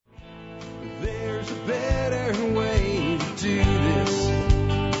a better way to do this.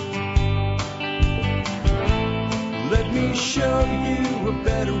 Let me show you a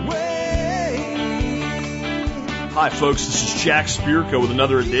better way. Hi, folks. This is Jack Spirko with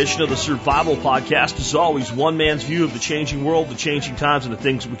another edition of the Survival Podcast. As always, one man's view of the changing world, the changing times, and the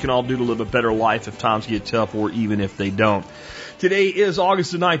things we can all do to live a better life if times get tough or even if they don't. Today is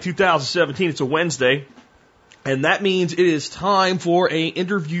August the 9th, 2017. It's a Wednesday, and that means it is time for an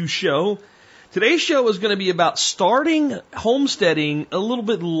interview show. Today's show is going to be about starting homesteading a little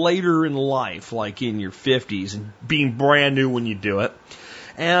bit later in life, like in your 50s, and being brand new when you do it.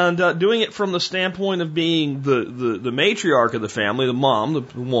 And doing it from the standpoint of being the matriarch of the family, the mom, the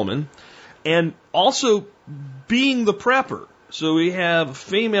woman, and also being the prepper. So we have a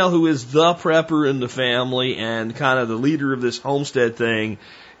female who is the prepper in the family and kind of the leader of this homestead thing,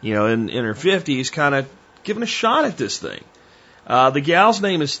 you know, in her 50s, kind of giving a shot at this thing. The gal's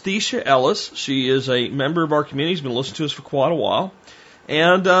name is Thesha Ellis. She is a member of our community. She's been listening to us for quite a while.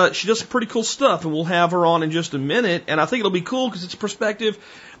 And she does some pretty cool stuff, and we'll have her on in just a minute. And I think it'll be cool because it's a perspective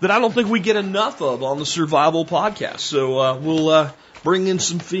that I don't think we get enough of on the Survival Podcast. So we'll bring in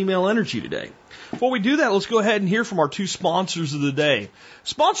some female energy today. Before we do that, let's go ahead and hear from our two sponsors of the day.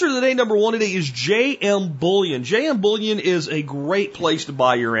 Sponsor of the day number one today is JM Bullion. JM Bullion is a great place to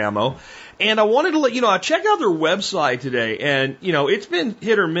buy your ammo. And I wanted to let you know, I checked out their website today, and, you know, it's been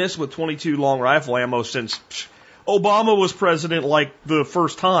hit or miss with .22 long rifle ammo since Obama was president, like the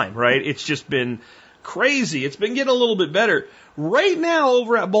first time, right? It's just been crazy. It's been getting a little bit better. Right now,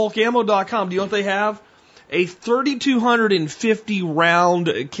 over at bulkammo.com, do you know what they have? A 3,250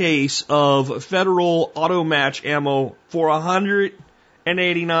 round case of federal auto match ammo for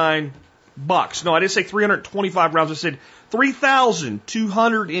 $189. No, I didn't say 325 rounds. I said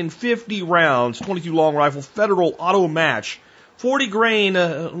 3,250 rounds, .22 long rifle, federal auto match, 40 grain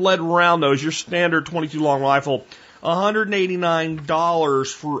lead round those, your standard .22 long rifle,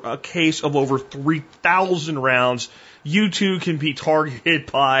 $189 for a case of over 3,000 rounds. You too can be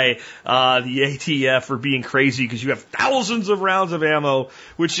targeted by the ATF for being crazy because you have thousands of rounds of ammo,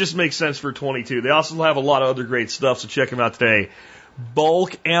 which just makes sense for .22. They also have a lot of other great stuff, so check them out today.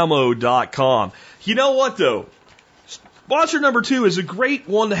 Bulkammo.com. You know what, though? Sponsor number two is a great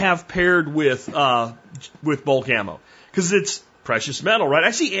one to have paired with bulk ammo because it's precious metal, right? I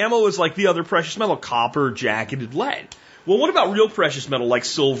see ammo as like the other precious metal, copper, jacketed lead. Well, what about real precious metal like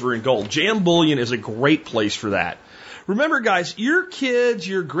silver and gold? JM Bullion is a great place for that. Remember, guys, your kids,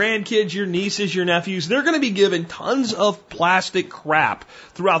 your grandkids, your nieces, your nephews, they're going to be given tons of plastic crap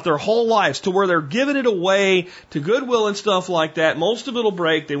throughout their whole lives to where they're giving it away to Goodwill and stuff like that. Most of it will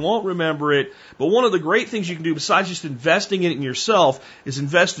break. They won't remember it. But one of the great things you can do besides just investing in it in yourself is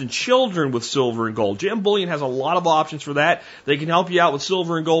invest in children with silver and gold. JM Bullion has a lot of options for that. They can help you out with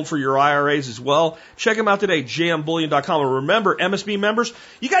silver and gold for your IRAs as well. Check them out today, jmbullion.com. And remember, MSB members,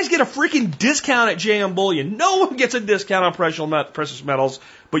 you guys get a freaking discount at JM Bullion. No one gets a discount on precious metals,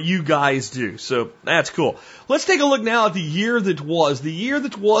 but you guys do. So that's cool. Let's take a look now at the year that was. The year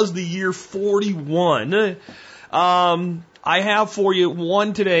that was the year 41. I have for you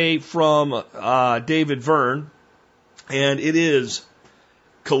one today from David Verne, and it is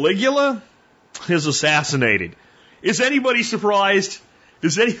Caligula is assassinated. Is anybody surprised?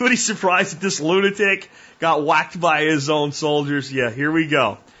 Is anybody surprised that this lunatic got whacked by his own soldiers? Yeah, here we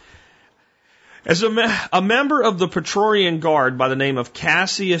go. As a member of the Praetorian Guard by the name of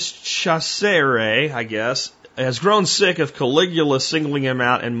Cassius Chasere, I guess, has grown sick of Caligula singling him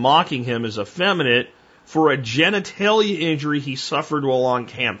out and mocking him as effeminate for a genitalia injury he suffered while on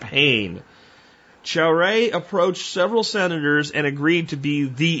campaign. Chasere approached several senators and agreed to be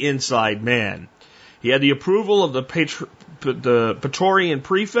the inside man. He had the approval of the Praetorian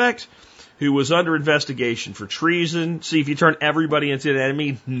prefect, who was under investigation for treason. See, if you turn everybody into an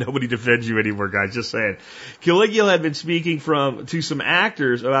enemy, nobody defends you anymore, guys. Just saying. Caligula had been speaking to some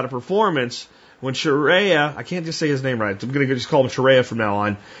actors about a performance when Chaerea, I can't just say his name right, I'm going to just call him Chaerea from now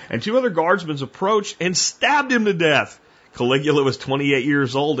on, and two other guardsmen approached and stabbed him to death. Caligula was 28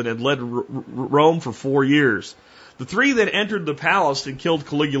 years old and had led Rome for 4 years. The three then entered the palace and killed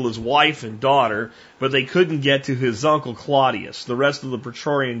Caligula's wife and daughter, but they couldn't get to his uncle Claudius. The rest of the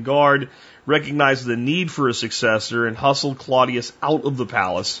Praetorian Guard recognized the need for a successor and hustled Claudius out of the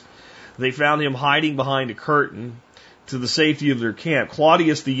palace. They found him hiding behind a curtain to the safety of their camp.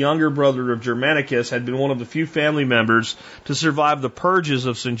 Claudius, the younger brother of Germanicus, had been one of the few family members to survive the purges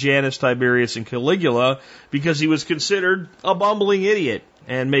of Sejanus, Tiberius, and Caligula because he was considered a bumbling idiot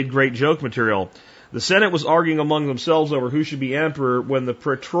and made great joke material. The Senate was arguing among themselves over who should be emperor when the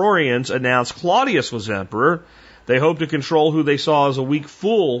Praetorians announced Claudius was emperor. They hoped to control who they saw as a weak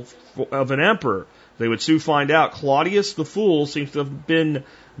fool of an emperor. They would soon find out Claudius the fool seems to have been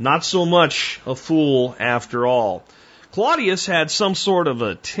not so much a fool after all. Claudius had some sort of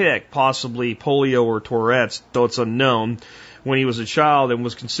a tic, possibly polio or Tourette's, though it's unknown, when he was a child and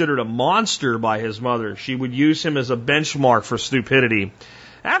was considered a monster by his mother. She would use him as a benchmark for stupidity.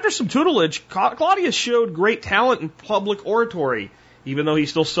 After some tutelage, Claudius showed great talent in public oratory, even though he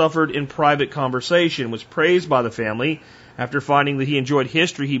still suffered in private conversation, was praised by the family. After finding that he enjoyed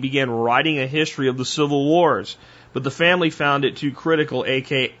history, he began writing a history of the civil wars. But the family found it too critical,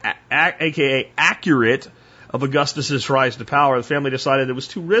 aka accurate, of Augustus's rise to power. The family decided it was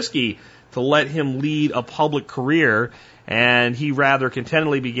too risky to let him lead a public career, and he rather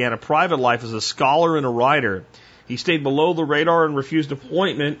contentedly began a private life as a scholar and a writer. He stayed below the radar and refused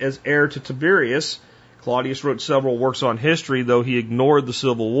appointment as heir to Tiberius. Claudius wrote several works on history, though he ignored the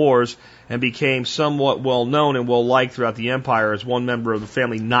civil wars, and became somewhat well known and well liked throughout the empire as one member of the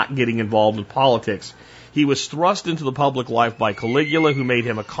family not getting involved in politics. He was thrust into the public life by Caligula, who made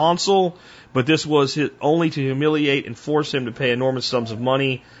him a consul, but this was only to humiliate and force him to pay enormous sums of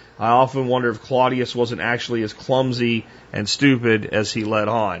money. I often wonder if Claudius wasn't actually as clumsy and stupid as he let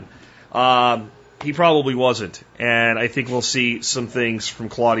on. He probably wasn't, and I think we'll see some things from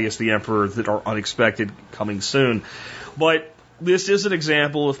Claudius the Emperor that are unexpected coming soon. But this is an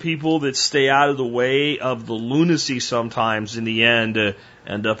example of people that stay out of the way of the lunacy sometimes in the end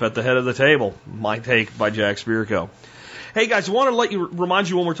end up at the head of the table. My take by Jack Spirko. Hey guys, I want to remind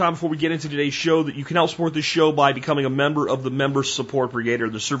you one more time before we get into today's show that you can help support this show by becoming a member of the Member Support Brigade, or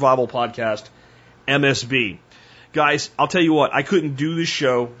the Survival Podcast, MSB. Guys, I'll tell you what, I couldn't do this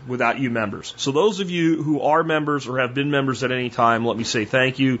show without you members. So those of you who are members or have been members at any time, let me say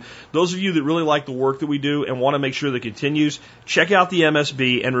thank you. Those of you that really like the work that we do and want to make sure that it continues, check out the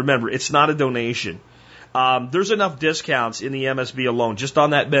MSB, and remember, it's not a donation. There's enough discounts in the MSB alone, just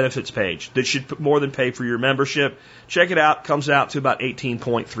on that benefits page, that should more than pay for your membership. Check it out. Comes out to about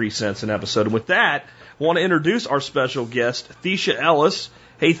 18.3 cents an episode. And with that, I want to introduce our special guest, Thesha Ellis.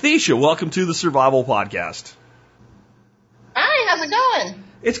 Hey, Thesha, welcome to the Survival Podcast. Hi, how's it going?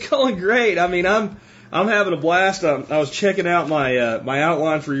 It's going great. I mean, I'm having a blast. I was checking out my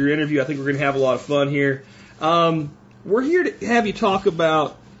outline for your interview. I think we're going to have a lot of fun here. We're here to have you talk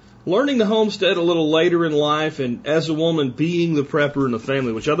about learning to homestead a little later in life, and as a woman, being the prepper in the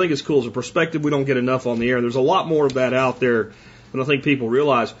family, which I think is cool. It's a perspective we don't get enough on the air. There's a lot more of that out there than I think people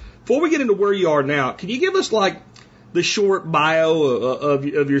realize. Before we get into where you are now, can you give us like the short bio of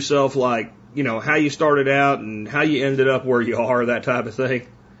yourself, like, you know, how you started out and how you ended up where you are, that type of thing?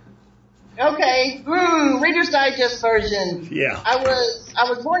 Okay, Reader's Digest version. Yeah. I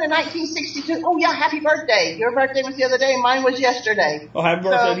was born in 1962. Oh yeah, happy birthday! Your birthday was the other day, mine was yesterday. Oh, happy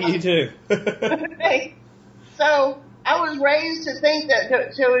birthday to you too. Okay. So I was raised to think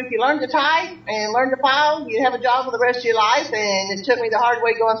that so if you learn to tie and learn to plow, you'd have a job for the rest of your life. And it took me the hard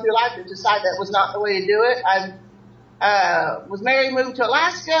way going through life to decide that was not the way to do it. I was married, moved to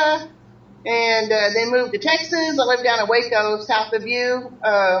Alaska, and then moved to Texas. I lived down in Waco, south of you.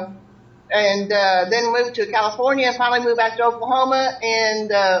 And then moved to California, and finally moved back to Oklahoma, and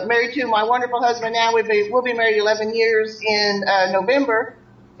married to my wonderful husband now. We'll be married 11 years in November,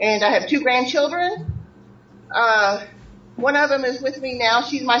 and I have 2 grandchildren. One of them is with me now.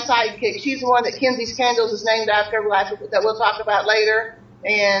 She's my sidekick. She's the one that Kenzie's Candles is named after, that we'll talk about later,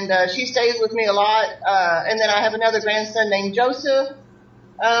 and she stays with me a lot. And then I have another grandson named Joseph.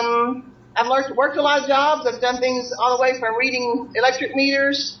 I've worked a lot of jobs. I've done things all the way from reading electric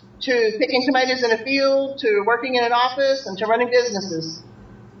meters to picking tomatoes in a field, to working in an office, and to running businesses.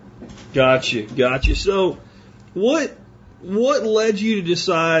 Gotcha. So, what led you to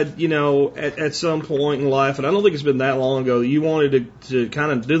decide, you know, at some point in life, and I don't think it's been that long ago, that you wanted to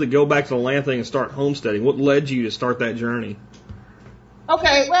kind of go back to the land thing and start homesteading? What led you to start that journey?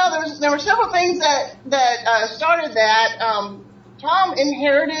 Okay, well, there were several things that started that. Tom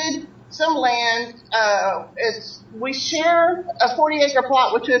inherited some land. We share a 40-acre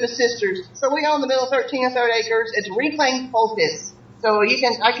plot with 2 of his sisters, so we own the middle 13 1/3 acres. It's reclaimed focus, so you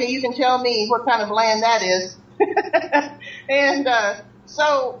can tell me what kind of land that is. And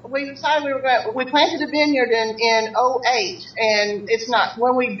so we decided we planted a vineyard in 2008, and it's not,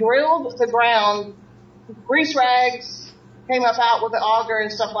 when we drilled the ground, grease rags came up out with the auger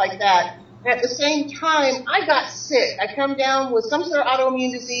and stuff like that. At the same time, I got sick. I come down with some sort of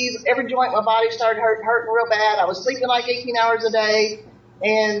autoimmune disease. Every joint in my body started hurting real bad. I was sleeping like 18 hours a day.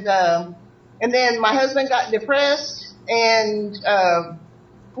 And then my husband got depressed, and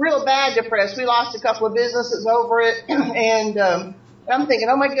real bad depressed. We lost a couple of businesses over it. And I'm thinking,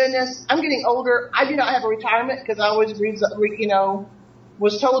 oh my goodness, I'm getting older. I do not have a retirement because I always,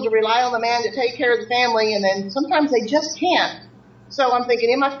 was told to rely on the man to take care of the family, and then sometimes they just can't. So I'm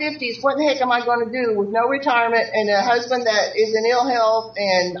thinking, in my 50s, what the heck am I going to do with no retirement and a husband that is in ill health,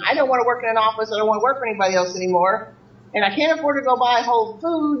 and I don't want to work in an office, I don't want to work for anybody else anymore, and I can't afford to go buy Whole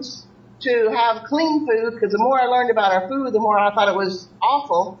Foods to have clean food, because the more I learned about our food, the more I thought it was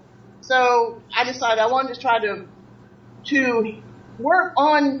awful. So I decided I wanted to try to work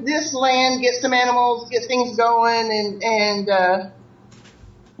on this land, get some animals, get things going, and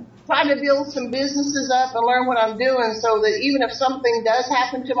try to build some businesses up and learn what I'm doing, so that even if something does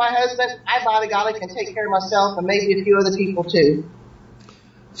happen to my husband, I by golly can take care of myself and maybe a few other people too.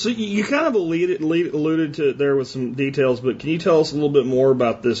 So you kind of alluded to it there with some details, but can you tell us a little bit more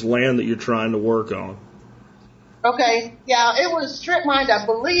about this land that you're trying to work on? Okay, yeah, it was strip mined, I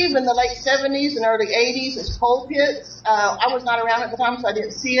believe, in the late 70s and early 80s. It's coal pits. I was not around at the time, so I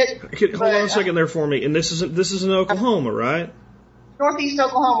didn't see it. Hold on a second there for me. And this is in Oklahoma, right? Northeast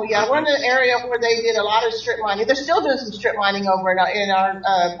Oklahoma, yeah. We're in an area where they did a lot of strip mining. They're still doing some strip mining over in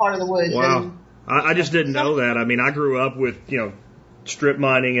our part of the woods. Wow. I just didn't know that. I mean, I grew up with, strip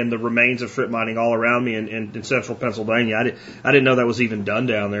mining and the remains of strip mining all around me in central Pennsylvania. I didn't know that was even done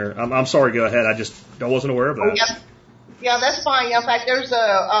down there. I'm sorry, go ahead. I wasn't aware of that. Oh, yeah, that's fine. In fact, there's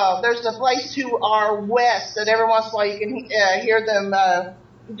a place to our west that every once in a while you can hear them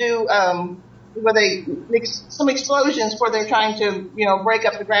do where they some explosions where they're trying to break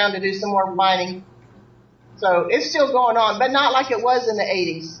up the ground to do some more mining. So it's still going on, but not like it was in the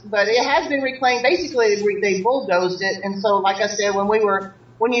 80s. But it has been reclaimed. Basically, they bulldozed it, and so like I said,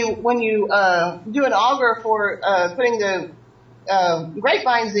 when you do an auger for putting the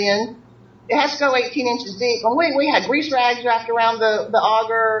grapevines in, it has to go 18 inches deep. And we had grease rags wrapped around the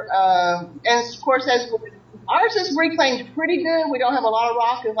auger, and of course, ours is reclaimed pretty good. We don't have a lot of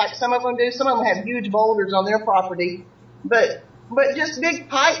rock like some of them do. Some of them have huge boulders on their property, but just big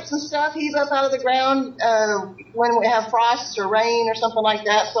pipes and stuff heave up out of the ground when we have frosts or rain or something like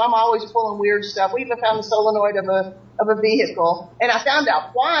that. So I'm always pulling weird stuff. We even found the solenoid of a vehicle, and I found out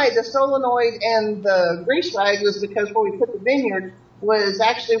why the solenoid and the grease rag was because where we put the vineyard was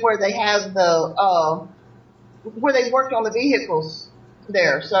actually where they have where they worked on the vehicles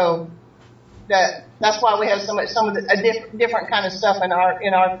there. So that's why we have some of the different kind of stuff in our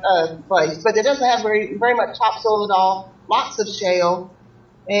place. But it doesn't have very much topsoil at all. Lots of shale,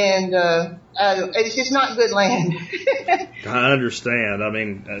 and it's just not good land. I understand. I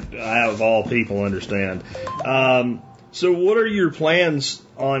mean, I of all people understand. So what are your plans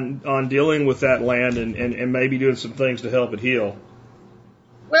on dealing with that land and maybe doing some things to help it heal?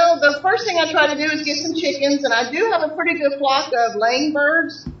 Well, the first thing I try to do is get some chickens, and I do have a pretty good flock of laying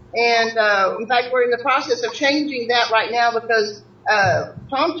birds. And in fact, we're in the process of changing that right now because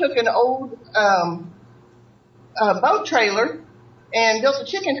Tom took an old boat trailer and built a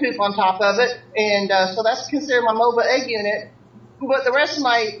chicken coop on top of it, and so that's considered my mobile egg unit. But the rest of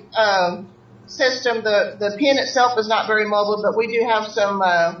my system, the pen itself is not very mobile, but we do have some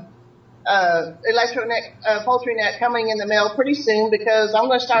poultry net coming in the mail pretty soon because I'm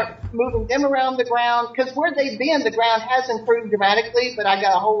going to start moving them around the ground because where they've been, the ground has improved dramatically, but I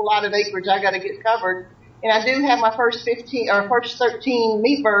got a whole lot of acreage I got to get covered. And I do have my first 13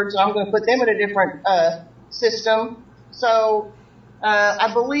 meat birds, and I'm going to put them in a different system. So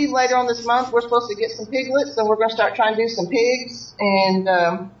I believe later on this month we're supposed to get some piglets, and we're going to start trying to do some pigs. And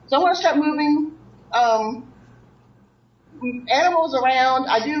so I'm going to start moving animals around.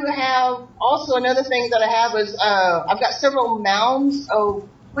 I do have also another thing that I have is I've got several mounds of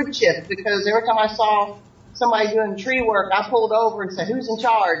wood chips because every time I saw somebody doing tree work, I pulled over and said, "Who's in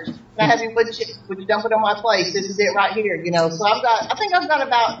charge? Can I have your wood chips? Would you dump it on my place? This is it right here." So I think I've got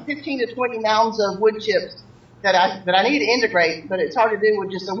about 15 to 20 mounds of wood chips that I need to integrate, but it's hard to do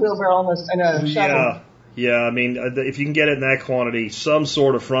with just a wheelbarrow and a shovel. Yeah. I mean, if you can get it in that quantity, some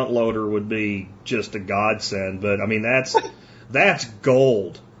sort of front loader would be just a godsend. But I mean, that's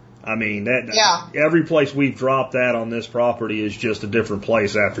gold. I mean, every place we've dropped that on this property is just a different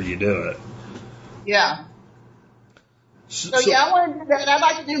place after you do it. Yeah. So I want to do that. I'd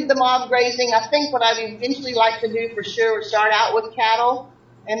like to do the mob grazing. I think what I'd eventually like to do for sure is start out with cattle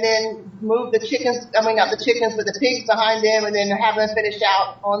and then move the chickens, not the chickens, but the pigs behind them, and then have them finish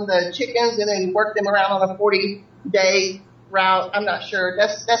out on the chickens and then work them around on a 40-day route. I'm not sure.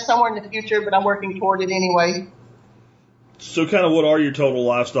 That's somewhere in the future, but I'm working toward it anyway. So kind of what are your total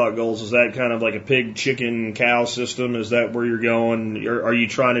livestock goals? Is that kind of like a pig, chicken, cow system? Is that where you're going? Are you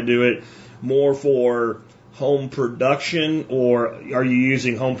trying to do it more for home production, or are you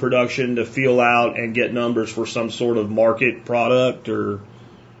using home production to feel out and get numbers for some sort of market product? Or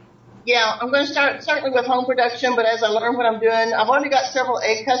Yeah, I'm going to start certainly with home production, but as I learn what I'm doing, I've already got several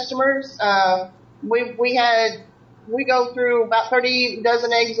egg customers. We go through about 30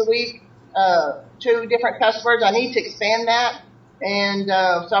 dozen eggs a week to different customers. I need to expand that, and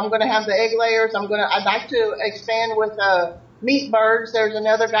so I'm going to have the egg layers. I'd like to expand with meat birds. There's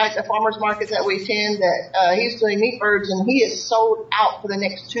another guy at the farmers market that we attend that he's doing meat birds, and he is sold out for the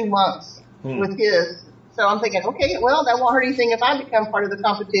next 2 months with his. So I'm thinking, okay, well, that won't hurt anything if I become part of the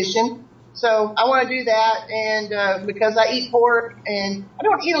competition. So I want to do that, and because I eat pork, and I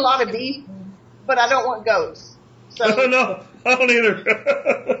don't eat a lot of beef, but I don't want goats. So No, I don't either.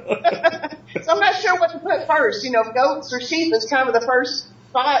 So I'm not sure what to put first. Goats or sheep is kind of the first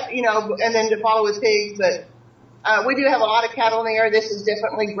thought, and then to follow with pigs. But we do have a lot of cattle in the area. This is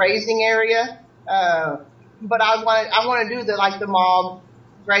definitely grazing area. But I want to do the mob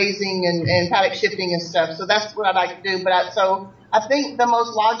grazing and paddock shifting and stuff. So that's what I'd like to do. So I think the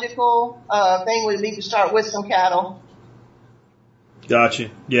most logical thing would be to start with some cattle.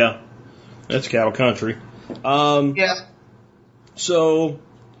 Gotcha. Yeah, that's cattle country. Yeah. So,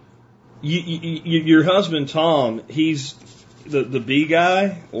 your husband Tom, he's the bee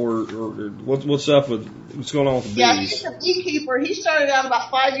guy, or what's up with what's going on with the bees? Yeah, he's a beekeeper. He started out about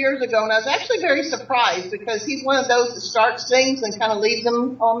 5 years ago, and I was actually very surprised because he's one of those that starts things and kind of leaves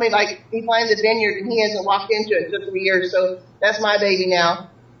them on me. Like he planted a vineyard and he hasn't walked into it for 3 years, so that's my baby now.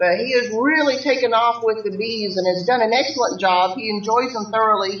 But he has really taken off with the bees and has done an excellent job. He enjoys them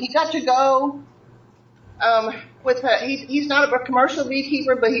thoroughly. He got to go. He's not a commercial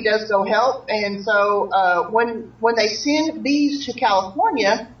beekeeper, but he does go help. And so when they send bees to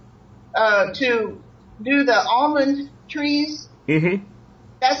California to do the almond trees,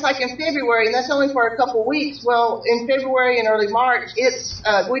 that's like in February, and that's only for a couple weeks. Well, in February and early March,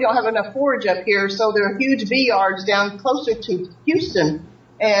 we don't have enough forage up here, so there are huge bee yards down closer to Houston.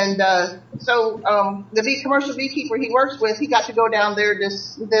 And so the commercial beekeeper he works with, he got to go down there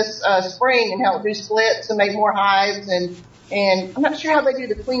this spring and help do splits and make more hives. And I'm not sure how they do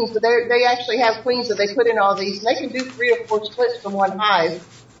the queens, but they actually have queens that they put in all these. And they can do 3 or 4 splits from one hive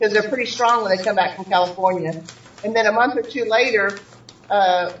because they're pretty strong when they come back from California. And then a month or two later,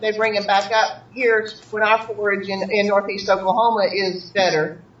 they bring them back up here when our forage in northeast Oklahoma is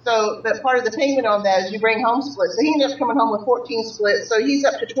better. So that part of the payment on that is you bring home splits. So he ended up coming home with 14 splits. So he's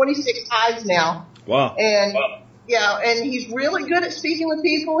up to 26 hives now. Wow. And yeah, and he's really good at speaking with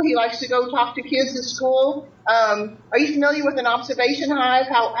people. He likes to go talk to kids at school. Are you familiar with an observation hive?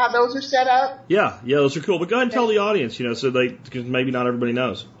 How those are set up? Yeah, those are cool. But go ahead and tell the audience, because maybe not everybody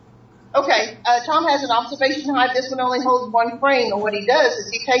knows. Okay, Tom has an observation hive. This one only holds one frame, and what he does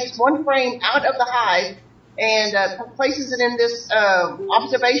is he takes one frame out of the hive and places it in this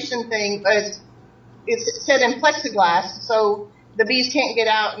observation thing. It's set in plexiglass, so the bees can't get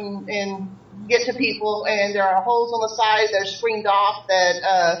out and get to people. And there are holes on the side that are screened off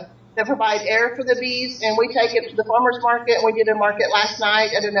that provide air for the bees. And we take it to the farmers market. We did a market last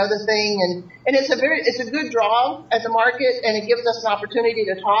night at another thing, and it's a good draw at the market, and it gives us an opportunity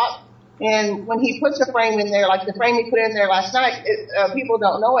to talk. And when he puts a frame in there, like the frame he put in there last night, people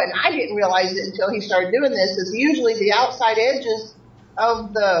don't know it, and I didn't realize it until he started doing this, is usually the outside edges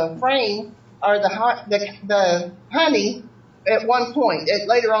of the frame are the honey at one point.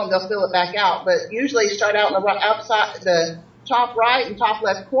 Later on, they'll fill it back out, but usually start out on the outside, the top right and top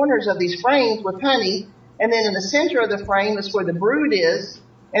left corners of these frames with honey, and then in the center of the frame is where the brood is.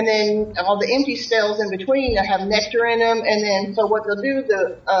 And then all the empty cells in between that have nectar in them. And then, so what they'll do,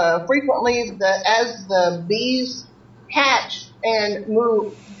 frequently, as the bees hatch and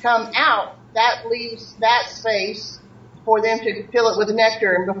come out, that leaves that space for them to fill it with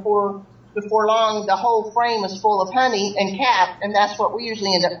nectar. And before long, the whole frame is full of honey and capped, and that's what we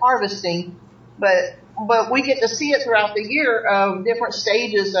usually end up harvesting. But we get to see it throughout the year of different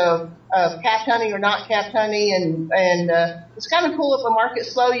stages of capped honey or not capped honey, and it's kind of cool. If the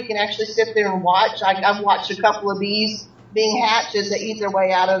market's slow, you can actually sit there and watch. I've watched a couple of bees being hatched as they eat their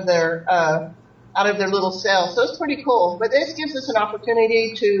way out of their little cells. So it's pretty cool. But this gives us an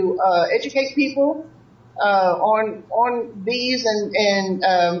opportunity to educate people on bees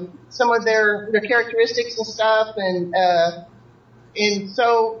and some of their characteristics and stuff, and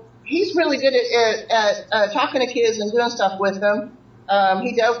so he's really good at talking to kids and doing stuff with them.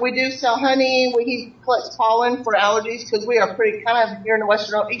 We do sell honey. He collects pollen for allergies because we are pretty kind of here in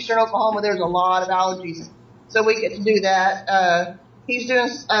the eastern Oklahoma. There's a lot of allergies, so we get to do that. He's doing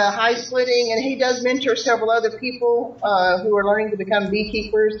hive splitting, and he does mentor several other people who are learning to become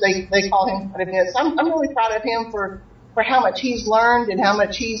beekeepers. They call him quite a bit. So I'm really proud of him for how much he's learned and how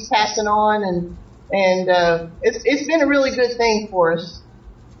much he's passing on, and it's been a really good thing for us.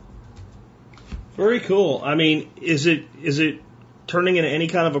 Very cool. I mean, is it turning into any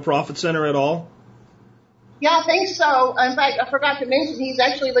kind of a profit center at all? Yeah, I think so. In fact, I forgot to mention he's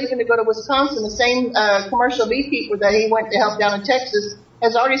actually leaving to go to Wisconsin. The same commercial beekeeper that he went to help down in Texas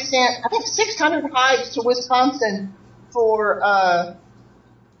has already sent, I think, 600 hives to Wisconsin for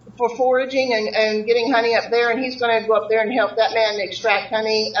foraging and getting honey up there. And he's going to go up there and help that man extract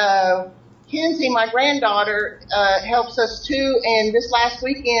honey. Kinsey, my granddaughter, helps us too. And this last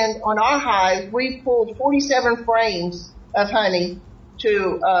weekend on our hive, we pulled 47 frames of honey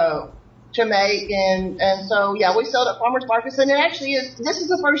to make, and so, yeah, we sell it at farmers markets, and it actually is, this is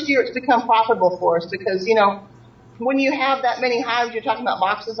the first year it's become profitable for us because, you know, when you have that many hives, you're talking about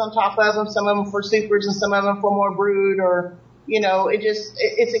boxes on top of them, some of them for supers and some of them for more brood, or, you know,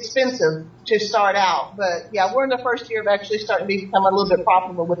 it's expensive to start out, but yeah, we're in the first year of actually starting to become a little bit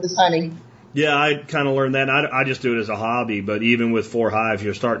profitable with this honey. Yeah, I kind of learned that. I just do it as a hobby, but even with 4 hives,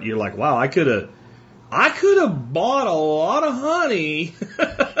 you're like, wow, I could have bought a lot of honey.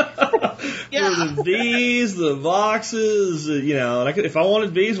 Yeah. For the bees, the boxes, you know, and if I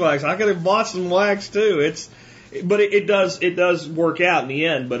wanted beeswax, I could have bought some wax too. But it does work out in the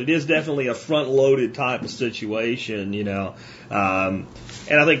end, but it is definitely a front-loaded type of situation, you know.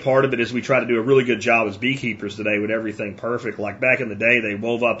 And I think part of it is we try to do a really good job as beekeepers today with everything perfect. Like back in the day, they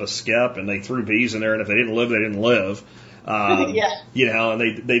wove up a skep and they threw bees in there, and if they didn't live, they didn't live. Yeah. You know,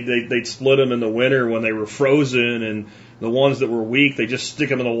 and they'd split them in the winter when they were frozen, and the ones that were weak, they just stick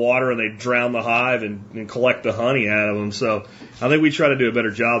them in the water and they drown the hive and collect the honey out of them. So I think we try to do a better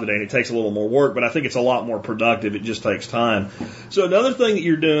job today, and it takes a little more work, but I think it's a lot more productive. It just takes time. So another thing that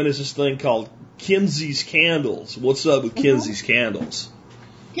you're doing is this thing called Kinsey's Candles. What's up with Kinsey's Candles?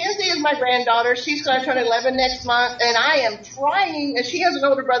 Kinsey is my granddaughter. She's going to turn 11 next month, and I am trying, and she has an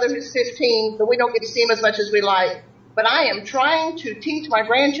older brother who's 15, but we don't get to see him as much as we like. But I am trying to teach my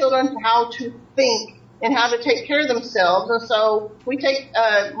grandchildren how to think and how to take care of themselves. And so we take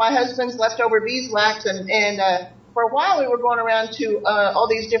my husband's leftover beeswax, and for a while we were going around to all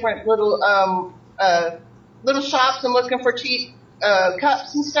these different little shops and looking for cheap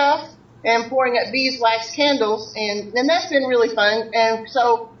cups and stuff and pouring up beeswax candles, and that's been really fun. And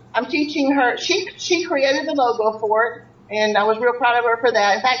so I'm teaching her. She created the logo for it. And I was real proud of her for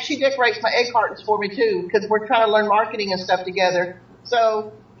that. In fact, she decorates my egg cartons for me, too, because we're trying to learn marketing and stuff together.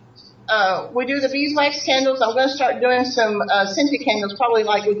 So we do the beeswax candles. I'm going to start doing some scented candles, probably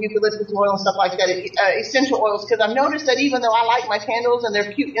like with eucalyptus oil and stuff like that, essential oils, because I've noticed that even though I like my candles and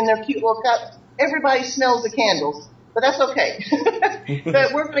they're cute in their cute little cups, everybody smells the candles. But that's okay.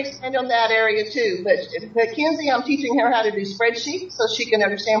 But we're going to expand on that area, too. But Kinsey, I'm teaching her how to do spreadsheets so she can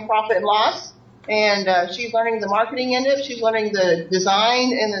understand profit and loss. And she's learning the marketing end of it. She's learning the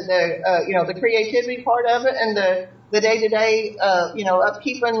design and the creativity part of it, and the day-to-day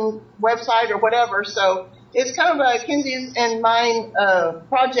upkeeping website or whatever. So it's kind of a Kinsey's and mine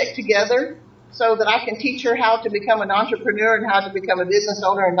project together, so that I can teach her how to become an entrepreneur and how to become a business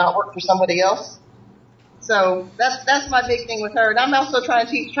owner and not work for somebody else. So that's my big thing with her. And I'm also trying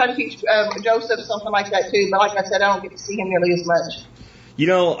to teach Joseph something like that too. But like I said, I don't get to see him nearly as much. You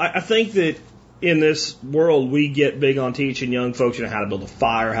know, I think that in this world, we get big on teaching young folks, you know, how to build a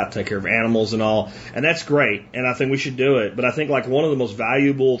fire, how to take care of animals and all. And that's great. And I think we should do it. But I think like one of the most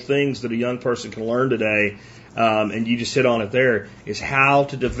valuable things that a young person can learn today, and you just hit on it there, is how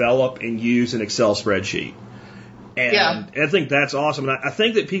to develop and use an Excel spreadsheet. And I think that's awesome. And I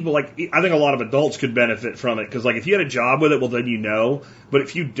think that people I think a lot of adults could benefit from it. Because like if you had a job with it, well then you know. But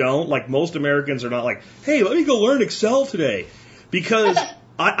if you don't, like most Americans are not like, hey, let me go learn Excel today. Because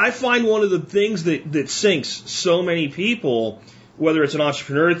I find one of the things that sinks so many people, whether it's an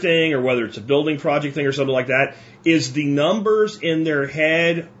entrepreneur thing or whether it's a building project thing or something like that, is the numbers in their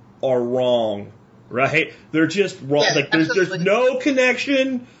head are wrong, right? They're just wrong. Yes, like there's no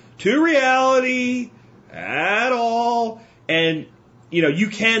connection to reality at all. And, you know, you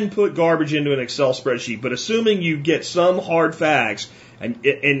can put garbage into an Excel spreadsheet, but assuming you get some hard facts and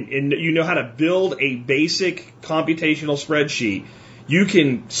you know how to build a basic computational spreadsheet, you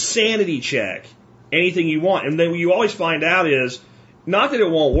can sanity check anything you want. And then what you always find out is, not that it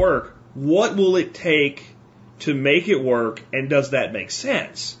won't work, what will it take to make it work, and does that make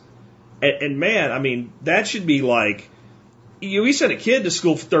sense? And man, I mean, that should be like, we sent a kid to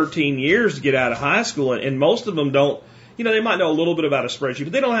school for 13 years to get out of high school, and most of them don't, you know, they might know a little bit about a spreadsheet,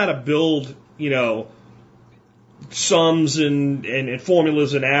 but they don't know how to build, you know, sums and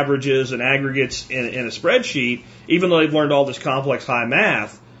formulas and averages and aggregates in a spreadsheet, even though they've learned all this complex high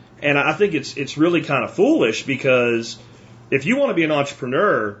math. And I think it's really kind of foolish, because if you want to be an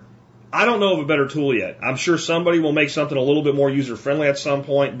entrepreneur, I don't know of a better tool yet. I'm sure somebody will make something a little bit more user friendly at some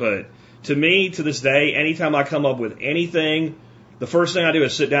point, but to me, to this day, anytime I come up with anything, the first thing I do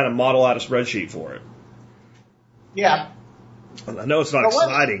is sit down and model out a spreadsheet for it. Yeah. I know it's not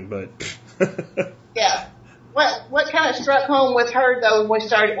exciting, but yeah. What kind of struck home with her though when we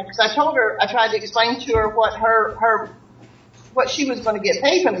started? Because I told her, I tried to explain to her what she was going to get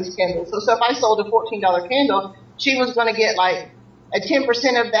paid from these candles. So if I sold a $14 candle, she was going to get like a 10%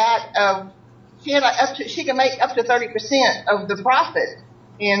 of that. She could make up to 30% of the profit.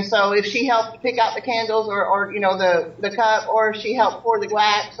 And so if she helped pick out the candles or the cup, or she helped pour the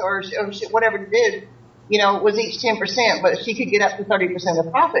wax or whatever it did, was each 10%, but she could get up to 30% of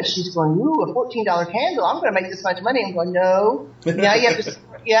the profit. She's going, ooh, a $14 candle. I'm going to make this much money. I'm going, no. Now you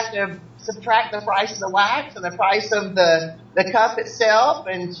have to subtract the price of the wax and the price of the cup itself.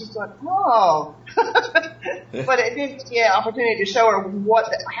 And she's going, oh. But it did give me an opportunity to show her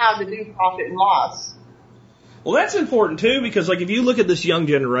how to do profit and loss. Well, that's important too, because like if you look at this young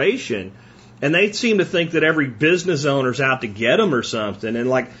generation, and they seem to think that every business owner's out to get them or something, and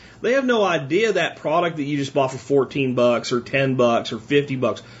like they have no idea that product that you just bought for $14 or $10 or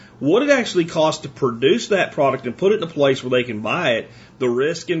 $50, what it actually costs to produce that product and put it in a place where they can buy it, the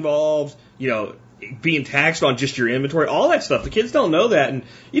risk involved, being taxed on just your inventory, all that stuff. The kids don't know that, and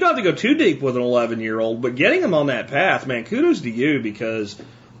you don't have to go too deep with an 11-year-old, but getting them on that path, man, kudos to you, because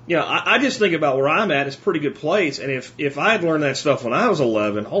I just think about where I'm at. It's a pretty good place. And if I had learned that stuff when I was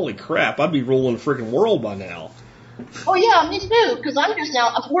 11, holy crap, I'd be ruling the freaking world by now. Oh, yeah, me too, because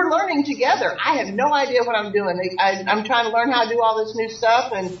we're learning together. I have no idea what I'm doing. I'm trying to learn how to do all this new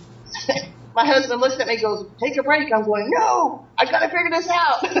stuff. And my husband looks at me and goes, take a break. I'm going, no, I got to figure this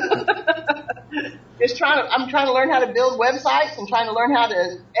out. I'm trying to learn how to build websites and trying to learn how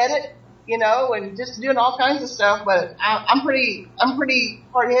to edit. And just doing all kinds of stuff, but I'm pretty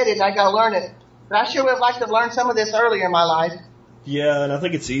hard-headed and I gotta learn it. But I sure would have liked to have learned some of this earlier in my life. Yeah, and I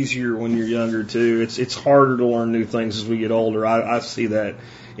think it's easier when you're younger too. It's harder to learn new things as we get older. I see that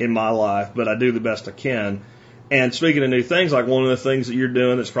in my life, but I do the best I can. And speaking of new things, like one of the things that you're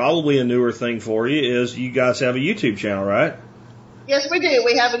doing that's probably a newer thing for you is you guys have a YouTube channel, right? Yes, we do.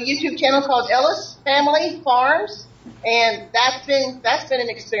 We have a YouTube channel called Ellis Family Farms. And that's been an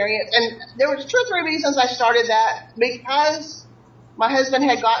experience. And there were 2 or 3 reasons I started that. Because my husband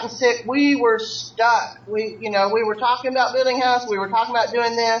had gotten sick, we were stuck. We were talking about building a house, we were talking about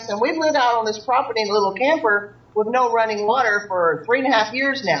doing this, and we've lived out on this property in a little camper with no running water for 3.5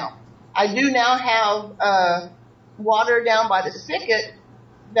 years now. I do now have water down by the spigot,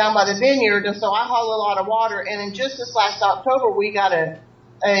 down by the vineyard, and so I haul a lot of water. And in just this last October, we got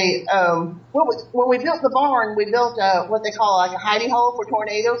when we built the barn, we built what they call like a hidey hole for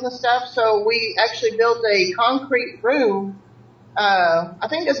tornadoes and stuff. So we actually built a concrete room. I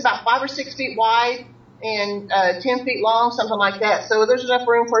think it's about 5 or 6 feet wide and 10 feet long, something like that. So there's enough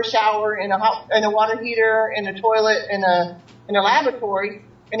room for a shower and a water heater and a toilet and a lavatory.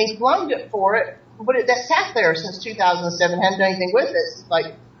 And he plumbed it for it, but that sat there since 2007. Hadn't done anything with it. It's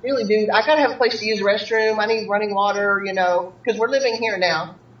like, really, dude, I gotta have a place to use the restroom. I need running water, because we're living here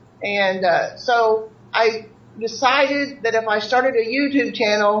now. And so I decided that if I started a YouTube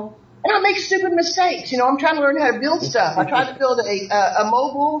channel, and I make stupid mistakes, I'm trying to learn how to build stuff. I tried to build a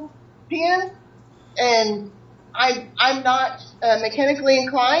mobile pen, and I'm not mechanically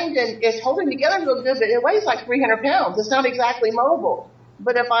inclined, and it's holding together real good, but it weighs like 300 pounds. It's not exactly mobile.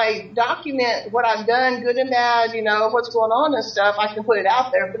 But if I document what I've done, good and bad, what's going on and stuff, I can put it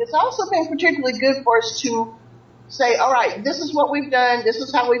out there. But it's also been particularly good for us to say, all right, this is what we've done, this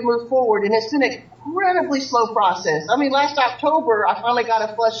is how we've moved forward. And it's been an incredibly slow process. I mean, last October, I finally got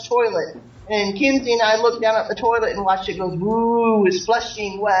a flush toilet. And Kinsey and I looked down at the toilet and watched it go, woo, it's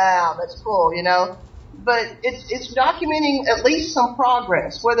flushing, wow, that's cool, But it's documenting at least some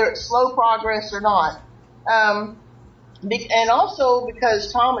progress, whether it's slow progress or not. And also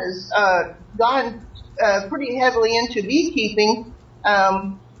because Tom has gone pretty heavily into beekeeping,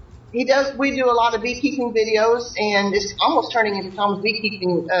 we do a lot of beekeeping videos, and it's almost turning into Tom's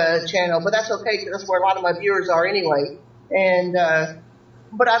beekeeping channel, but that's okay because that's where a lot of my viewers are anyway. And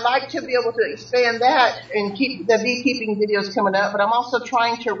but I'd like to be able to expand that and keep the beekeeping videos coming up. But I'm also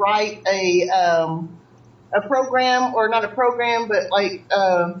trying to write a program, or not a program, but like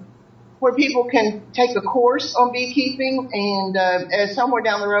where people can take a course on beekeeping, and somewhere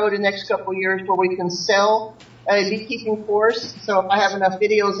down the road in the next couple of years where we can sell a beekeeping course. So if I have enough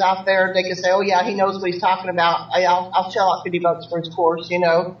videos out there, they can say, oh yeah, he knows what he's talking about. I'll shell out $50 for his course,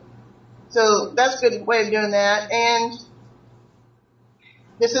 So that's a good way of doing that. And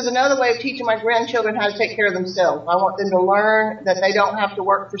this is another way of teaching my grandchildren how to take care of themselves. I want them to learn that they don't have to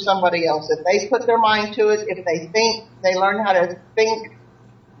work for somebody else. If they put their mind to it, if they think, they learn how to think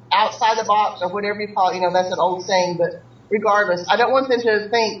outside the box or whatever you call it. You know, that's an old saying, but regardless, I don't want them to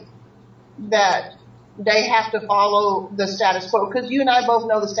think that they have to follow the status quo, because you and I both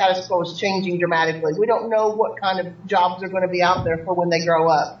know the status quo is changing dramatically. We don't know what kind of jobs are going to be out there for when they grow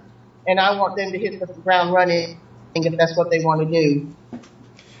up. And I want them to hit the ground running if that's what they want to do.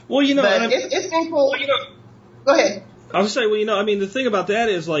 Well, you know, but it's been cool. Go ahead. I was going to say, well, you know, I mean, the thing about that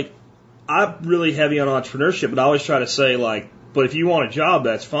is, like, I'm really heavy on entrepreneurship, but I always try to say, like, but if you want a job,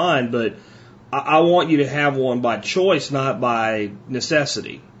 that's fine, but I want you to have one by choice, not by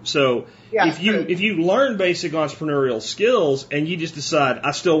necessity. So if you learn basic entrepreneurial skills and you just decide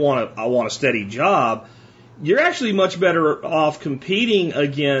I want a steady job, you're actually much better off competing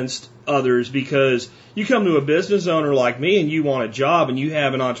against others, because you come to a business owner like me and you want a job and you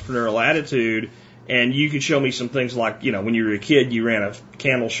have an entrepreneurial attitude, and you could show me some things like, you know, when you were a kid you ran a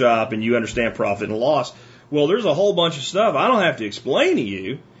candle shop and you understand profit and loss. Well, there's a whole bunch of stuff I don't have to explain to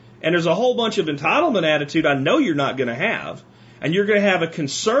you, and there's a whole bunch of entitlement attitude I know you're not going to have. And you're going to have a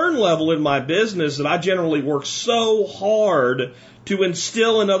concern level in my business that I generally work so hard to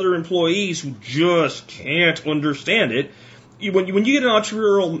instill in other employees who just can't understand it. When you get an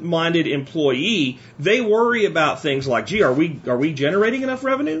entrepreneurial-minded employee, they worry about things like, gee, are we generating enough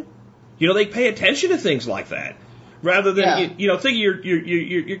revenue? You know, they pay attention to things like that. Rather than, think of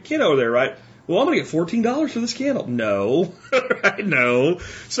your kid over there, right? Well, I'm going to get $14 for this candle. No. Right? No.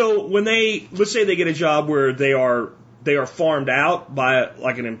 So when let's say they get a job where they are farmed out by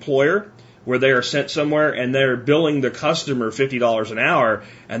like an employer, where they are sent somewhere and they're billing the customer $50 an hour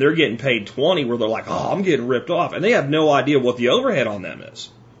and they're getting paid $20, where they're like, oh, I'm getting ripped off. And they have no idea what the overhead on them is.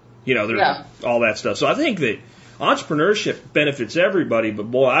 You know, all that stuff. So I think that entrepreneurship benefits everybody,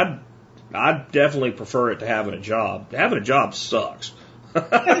 but boy, I'd definitely prefer it to having a job. Having a job sucks.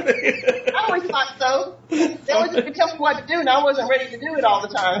 I always thought so. They always could tell me what to do, and I wasn't ready to do it all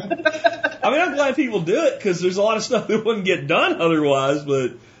the time. I mean, I'm glad people do it, because there's a lot of stuff that wouldn't get done otherwise.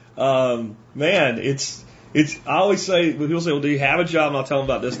 But man, it's. I always say, when people say, "Well, do you have a job?" and I'll tell them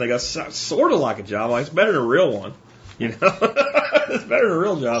about this, and they go, "Sort of like a job." I'm like, it's better than a real one, you know. It's better than a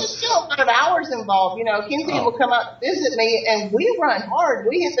real job. There's still a lot of hours involved. You know, Kinsey will come out and visit me, and we run hard.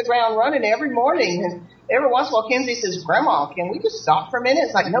 We hit the ground running every morning, and every once in a while, Kinsey says, "Grandma, can we just stop for a minute?"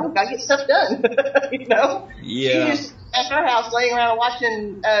 It's like, no, we got to get stuff done. You know? Yeah. She's just at her house laying around and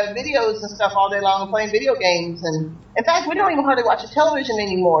watching videos and stuff all day long and playing video games. And in fact, we don't even hardly watch the television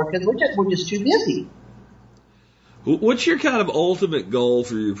anymore because we're just too busy. What's your kind of ultimate goal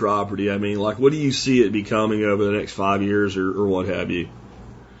for your property? I mean, like, what do you see it becoming over the next 5 years or what have you?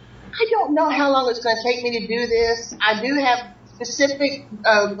 I don't know how long it's going to take me to do this. I do have specific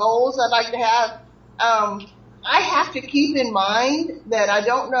goals I'd like to have. I have to keep in mind that I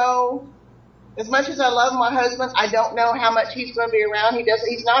don't know, as much as I love my husband, I don't know how much he's going to be around.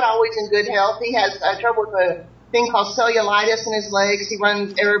 He's not always in good health. He has trouble with a thing called cellulitis in his legs. He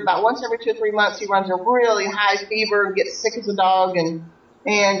runs about once every 2 or 3 months. He runs a really high fever and gets sick as a dog, and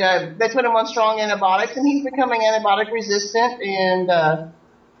they put him on strong antibiotics, and he's becoming antibiotic resistant. And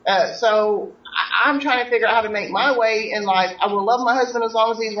so I'm trying to figure out how to make my way in life. I will love my husband as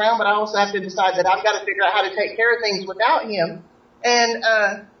long as he's around, but I also have to decide that I've got to figure out how to take care of things without him. And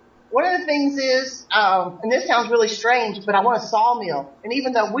one of the things is, and this sounds really strange, but I want a sawmill. And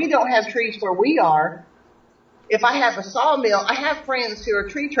even though we don't have trees where we are, if I have a sawmill, I have friends who are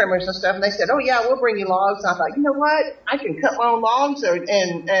tree trimmers and stuff, and they said, oh, yeah, we'll bring you logs. And I thought, you know what? I can cut my own logs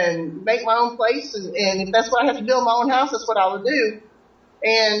and make my own place, and if that's what I have to build my own house, that's what I will do.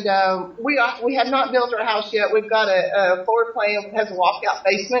 And we have not built our house yet. We've got a floor plan that has a walkout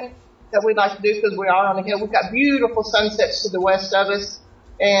basement that we'd like to do because we are on a hill. We've got beautiful sunsets to the west of us,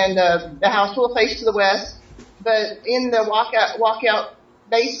 and the house will face to the west. But in the walkout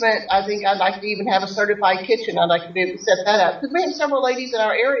basement, I think I'd like to even have a certified kitchen. I'd like to be able to set that up because we have several ladies in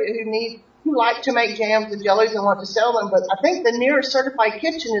our area who like to make jams and jellies and want to sell them. But I think the nearest certified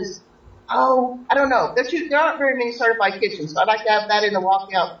kitchen is, I don't know. There aren't very many certified kitchens, so I'd like to have that in the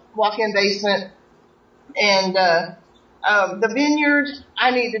walk-in basement. And the vineyard,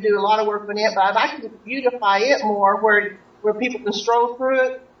 I need to do a lot of work on it, but I'd like to beautify it more where people can stroll through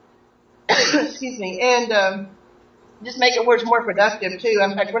it. Excuse me. And just make it where it's more productive, too.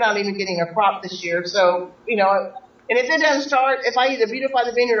 In fact, we're not even getting a crop this year. So, you know, and if it doesn't start, if I either beautify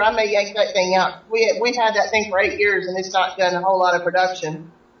the vineyard, I may yank that thing out. We've had that thing for 8 years, and it's not done a whole lot of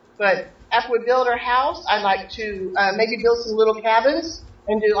production. But after we build our house, I'd like to maybe build some little cabins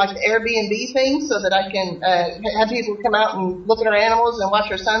and do like the Airbnb thing so that I can have people come out and look at our animals and watch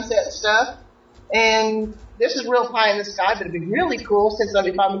our sunset and stuff. And this is real pie in the sky, but it'd be really cool since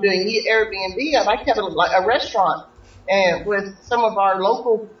if I'm doing Airbnb, I'd like to have a restaurant and with some of our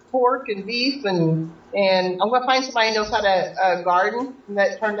local pork and beef, and I'm going to find somebody who knows how to garden, and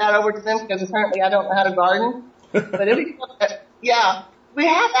that turned that over to them because apparently I don't know how to garden. But yeah, we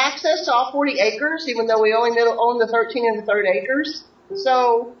have access to all 40 acres, even though we only own the 13 and the third acres.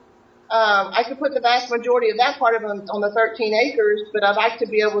 So I could put the vast majority of that part of it on the 13 acres, but I'd like to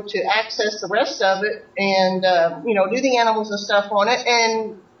be able to access the rest of it and, do the animals and stuff on it.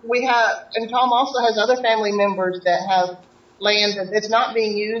 And Tom also has other family members that have land that's not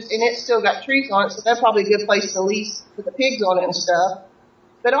being used, and it's still got trees on it, so that's probably a good place to lease with the pigs on it and stuff.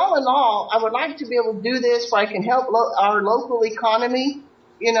 But all in all, I would like to be able to do this where I can help our local economy.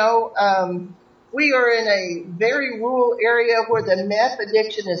 We are in a very rural area where the meth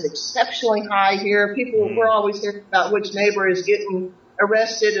addiction is exceptionally high here. We're always hearing about which neighbor is getting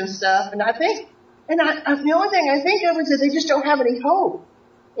arrested and stuff. And I think, the only thing I think of is that they just don't have any hope.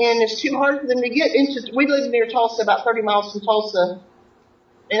 And it's too hard for them to get into. We live near Tulsa, about 30 miles from Tulsa.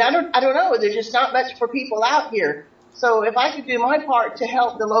 And I don't know, there's just not much for people out here. So if I could do my part to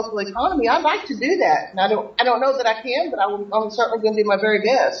help the local economy, I'd like to do that. And I don't know that I can, but I'm certainly going to do my very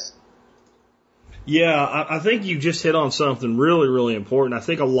best. Yeah, I think you just hit on something really, really important. I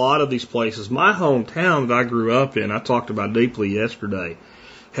think a lot of these places, my hometown that I grew up in, I talked about deeply yesterday,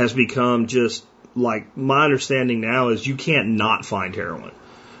 has become just like, my understanding now is you can't not find heroin.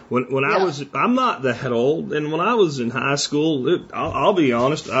 I'm not that old, and when I was in high school, I'll be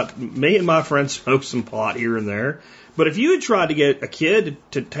honest, me and my friends smoked some pot here and there. But if you had tried to get a kid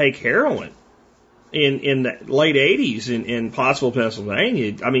to take heroin in the late 80s in Pottsville,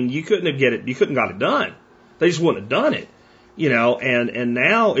 Pennsylvania, I mean, you couldn't got it done. They just wouldn't have done it, and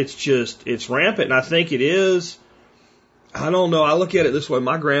now it's rampant. And I think it is, I don't know, I look at it this way.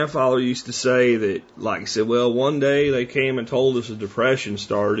 My grandfather used to say that, like I said, well, one day they came and told us the Depression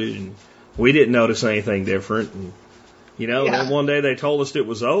started and we didn't notice anything different. And, then one day they told us it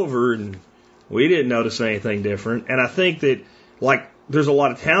was over and we didn't notice anything different. And I think that, like, there's a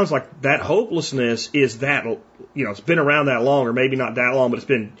lot of towns like that hopelessness is that, it's been around that long, or maybe not that long, but it's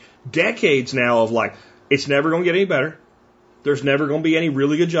been decades now of like, it's never going to get any better. There's never going to be any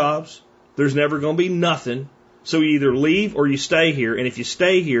really good jobs. There's never going to be nothing. So you either leave or you stay here. And if you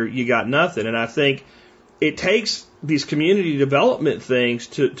stay here, you got nothing. And I think it takes these community development things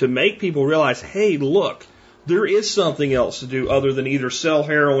to make people realize, hey, look, there is something else to do other than either sell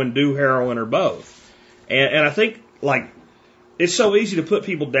heroin, do heroin, or both. And I think, like, it's so easy to put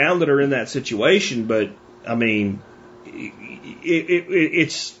people down that are in that situation, but, I mean,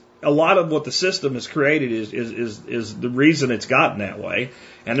 it's a lot of what the system has created is the reason it's gotten that way.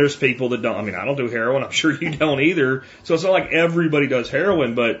 And there's people that don't, I mean, I don't do heroin, I'm sure you don't either. So it's not like everybody does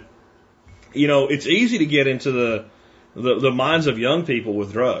heroin, but, it's easy to get into the minds of young people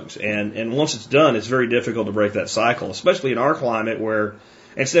with drugs. And once it's done, it's very difficult to break that cycle, especially in our climate where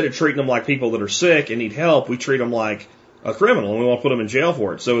instead of treating them like people that are sick and need help, we treat them like a criminal and we want to put them in jail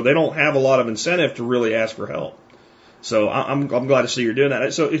for it. So they don't have a lot of incentive to really ask for help. So I'm glad to see you're doing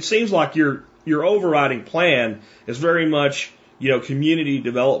that. So it seems like your overriding plan is very much, community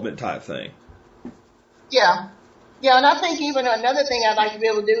development type thing. Yeah. Yeah, and I think even another thing I'd like to be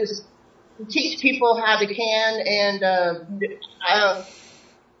able to do is teach people how to can and,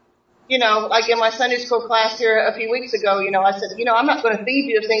 like in my Sunday school class here a few weeks ago, I said, I'm not going to feed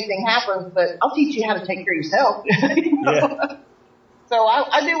you if anything happens, but I'll teach you how to take care of yourself. Yeah. So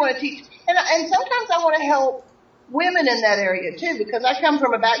I do want to teach. And sometimes I want to help women in that area too, because I come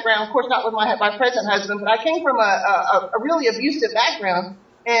from a background, of course not with my present husband, but I came from a really abusive background.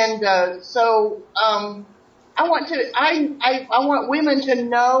 And, so, I want women to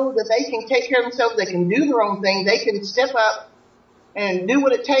know that they can take care of themselves, they can do their own thing, they can step up and do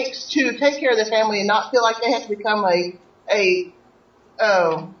what it takes to take care of their family and not feel like they have to become a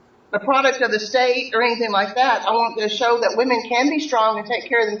product of the state or anything like that. I want to show that women can be strong and take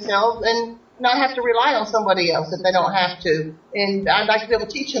care of themselves and not have to rely on somebody else if they don't have to. And I'd like to be able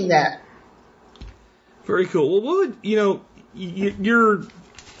to teach them that. Very cool. Well, what would,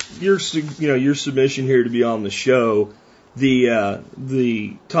 your submission here to be on the show,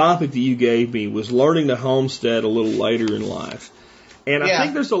 the topic that you gave me was learning to homestead a little later in life. And I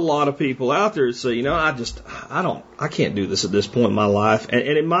think there's a lot of people out there that say, I can't do this at this point in my life. And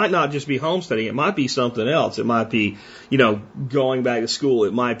it might not just be homesteading. It might be something else. It might be, going back to school.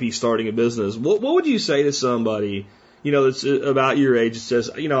 It might be starting a business. What would you say to somebody, that's about your age that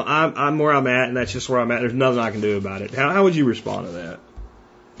says, I'm where I'm at and that's just where I'm at. There's nothing I can do about it. How would you respond to that?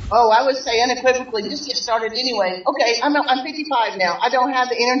 Oh, I would say unequivocally, just get started anyway. Okay, I'm 55 now. I don't have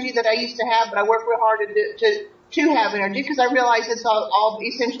the energy that I used to have, but I work real hard to have energy because I realize it's all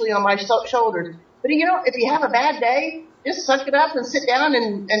essentially on my shoulders. But if you have a bad day, just suck it up and sit down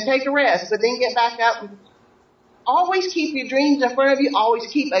and take a rest, but then get back up. Always keep your dreams in front of you. Always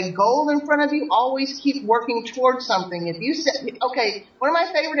keep a goal in front of you. Always keep working towards something. If you set, okay, one of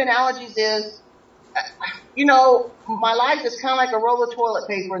my favorite analogies is, you know, my life is kind of like a roll of toilet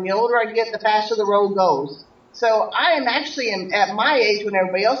paper, and the older I get, the faster the roll goes. So I am actually at my age when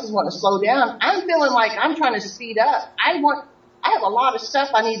everybody else is wanting to slow down. I'm feeling like I'm trying to speed up. I have a lot of stuff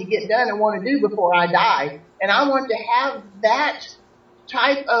I need to get done and want to do before I die. And I want to have that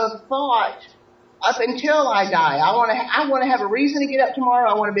type of thought up until I die. I want to have a reason to get up tomorrow.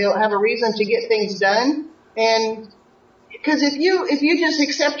 I want to be able to have a reason to get things done. And because if you just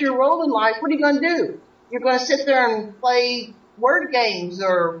accept your role in life, what are you going to do? You're going to sit there and play word games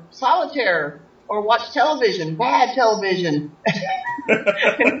or solitaire or watch television, bad television,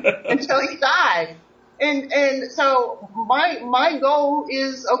 until you die. And so my goal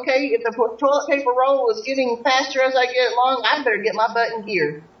is, okay, if the toilet paper roll is getting faster as I get along, I better get my butt in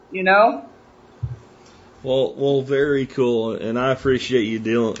gear, you know? Well, very cool, and I appreciate you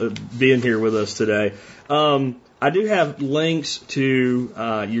being here with us today. I do have links to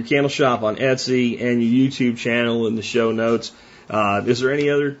your candle shop on Etsy and your YouTube channel in the show notes. Is there any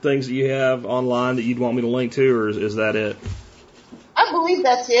other things that you have online that you'd want me to link to, or is that it? I believe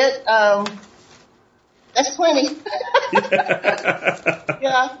that's it. That's plenty.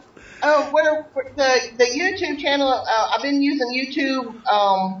 Yeah. The YouTube channel, I've been using YouTube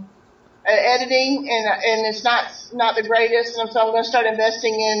editing, and it's not the greatest, and so I'm going to start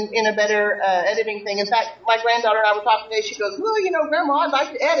investing in a better editing thing. In fact, my granddaughter and I were talking today. She goes, "Well, you know, Grandma, I'd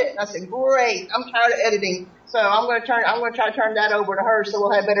like to edit." And I said, "Great, I'm tired of editing." So I'm going to try to turn that over to her, so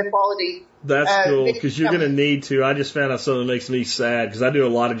we'll have better quality. That's cool, because you're going to need to. I just found out something that makes me sad, because I do a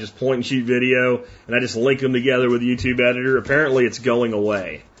lot of just point and shoot video, and I just link them together with the YouTube editor. Apparently, it's going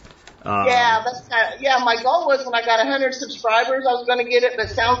away. My goal was when I got 100 subscribers, I was going to get it, but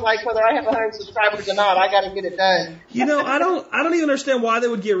it sounds like whether I have 100 subscribers or not, I got to get it done. You know, I don't even understand why they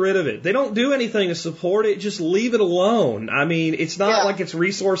would get rid of it. They don't do anything to support it. Just leave it alone. I mean, it's not like it's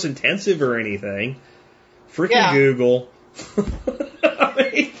resource intensive or anything. Freaking Google. I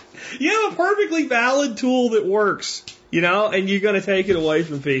mean, you have a perfectly valid tool that works, you know, and you're going to take it away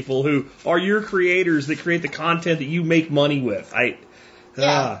from people who are your creators that create the content that you make money with.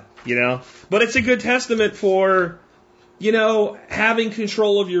 You know, but it's a good testament for, you know, having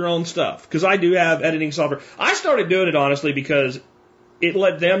control of your own stuff. Because I do have editing software. I started doing it, honestly, because it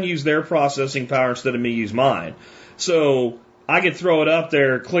let them use their processing power instead of me use mine. So I could throw it up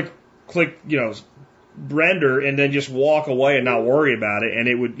there, click, you know, render, and then just walk away and not worry about it. And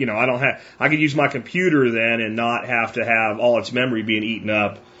it would, you know, I could use my computer then and not have to have all its memory being eaten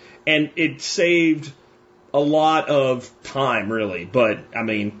up. And it saved a lot of time, really. But, I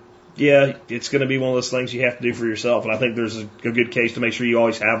mean, yeah, it's going to be one of those things you have to do for yourself. And I think there's a good case to make sure you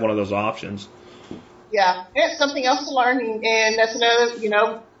always have one of those options. Yeah, it's something else to learn. And that's another, you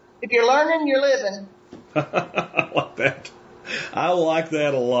know, if you're learning, you're living. I like that. I like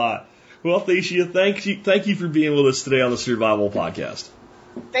that a lot. Well, Thecia, thank you for being with us today on the Survival Podcast.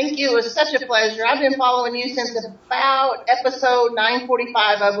 Thank you. It was such a pleasure. I've been following you since about episode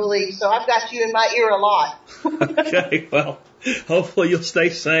 945, I believe. So I've got you in my ear a lot. Okay, well, hopefully you'll stay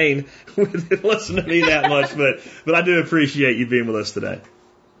sane with it. Listen to me that much, but I do appreciate you being with us today.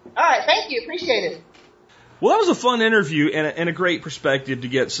 All right, thank you. Appreciate it. Well, that was a fun interview and a great perspective to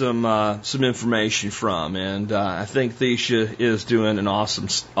get some information from, and I think Thecia is doing an awesome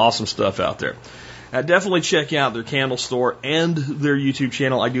stuff out there. Definitely check out their candle store and their YouTube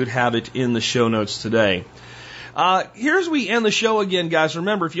channel. I do have it in the show notes today. Here's we end the show again, guys.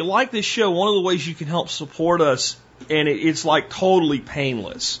 Remember, if you like this show, one of the ways you can help support us, and it's like totally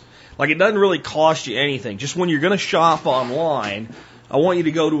painless. Like, it doesn't really cost you anything. Just when you're going to shop online, I want you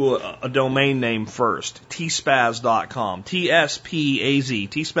to go to a domain name first, tspaz.com, T-S-P-A-Z,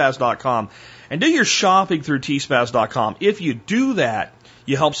 tspaz.com, and do your shopping through tspaz.com. If you do that,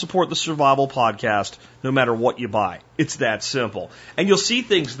 you help support the Survival Podcast no matter what you buy. It's that simple. And you'll see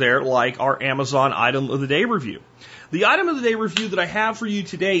things there like our Amazon Item of the Day review. The Item of the Day review that I have for you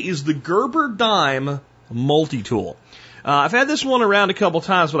today is the Gerber Dime Multi-Tool. I've had this one around a couple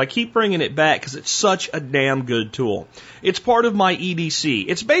times, but I keep bringing it back because it's such a damn good tool. It's part of my EDC.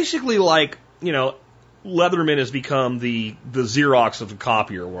 It's basically like, you know, Leatherman has become the Xerox of the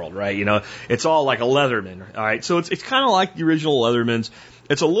copier world, right? You know, it's all like a Leatherman, all right? So it's kind of like the original Leathermans.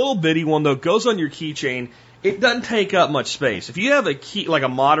 It's a little bitty one, though. It goes on your keychain. It doesn't take up much space. If you have a key, like a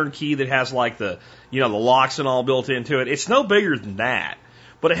modern key that has like the locks and all built into it, it's no bigger than that.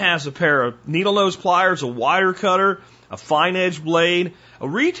 But it has a pair of needle nose pliers, a wire cutter, a fine edge blade, a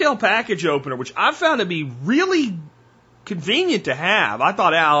retail package opener, which I've found to be really convenient to have. I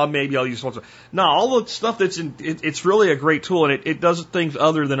thought, maybe I'll use it once. No, all the stuff that's in, it's really a great tool, and it does things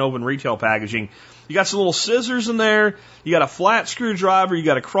other than open retail packaging. You got some little scissors in there, you got a flat screwdriver, you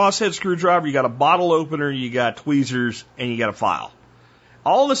got a crosshead screwdriver, you got a bottle opener, you got tweezers, and you got a file.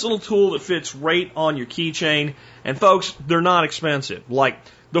 All this little tool that fits right on your keychain, and folks, they're not expensive. Like,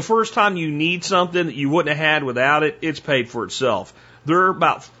 the first time you need something that you wouldn't have had without it, it's paid for itself. They're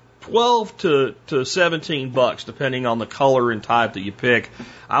about $12 to $17, depending on the color and type that you pick.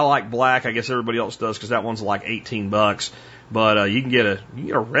 I like black. I guess everybody else does because that one's like $18. But you can get a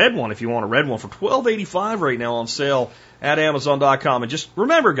red one if you want a red one for $12.85 right now on sale at Amazon.com. And just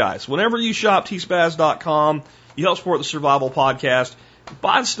remember, guys, whenever you shop tspaz.com, you help support the Survival Podcast.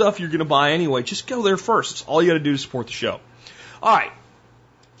 Buy the stuff you're going to buy anyway. Just go there first. It's all you got to do to support the show. All right.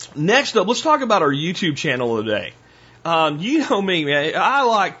 Next up, let's talk about our YouTube channel today. You know me, man. I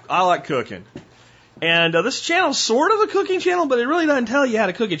like cooking. And this channel is sort of a cooking channel, but it really doesn't tell you how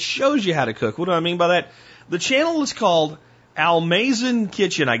to cook. It shows you how to cook. What do I mean by that? The channel is called Almazan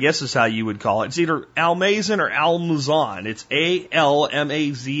Kitchen, I guess is how you would call it. It's either Almazan or Almazan. It's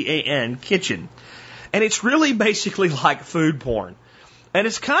Almazan Kitchen. And it's really basically like food porn. And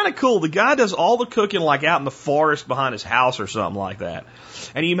it's kind of cool. The guy does all the cooking like out in the forest behind his house or something like that.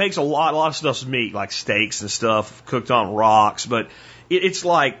 And he makes a lot of stuff's meat, like steaks and stuff cooked on rocks. But it's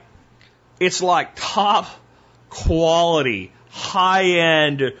like top quality,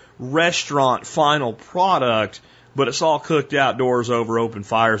 high-end restaurant final product, but it's all cooked outdoors over open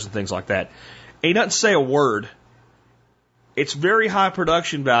fires and things like that. And he doesn't say a word. It's very high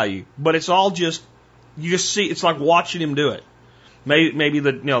production value, but it's all just, you just see, it's like watching him do it. Maybe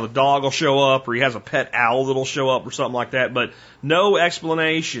the dog will show up, or he has a pet owl that'll show up or something like that, but no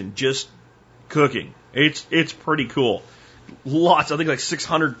explanation, just cooking. It's pretty cool. Lots, I think like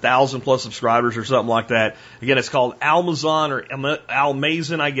 600,000 plus subscribers or something like that. Again, it's called Almazan or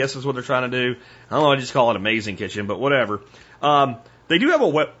Almazan, I guess is what they're trying to do. I don't know, I just call it Amazing Kitchen, but whatever. They do have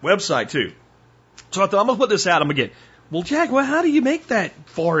a website too. So I thought, I'm going to put this out. I'm going to get, well, Jack, well, how do you make that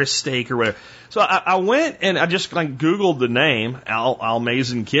forest steak or whatever? So I went and I just like Googled the name,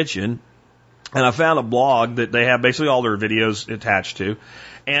 Almazan Kitchen, and I found a blog that they have basically all their videos attached to.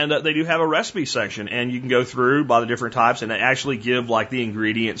 And they do have a recipe section, and you can go through by the different types, and they actually give like the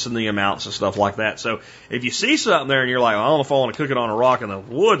ingredients and the amounts and stuff like that. So if you see something there and you're like, I don't know if I want to cook it on a rock in the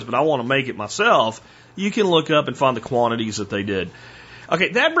woods, but I want to make it myself, you can look up and find the quantities that they did. Okay,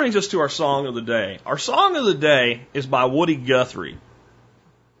 that brings us to our song of the day. Our song of the day is by Woody Guthrie.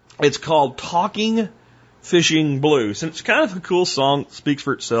 It's called Talking Fishing Blues, and it's kind of a cool song, speaks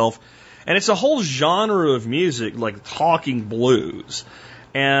for itself, and it's a whole genre of music, like talking blues.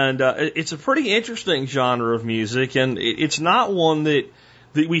 And it's a pretty interesting genre of music, and it's not one that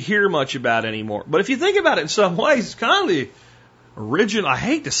we hear much about anymore. But if you think about it in some ways, it's kind of the original. I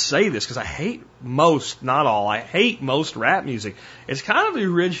hate to say this because I hate most, not all, I hate most rap music. It's kind of the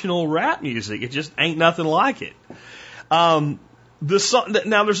original rap music. It just ain't nothing like it. Now, there's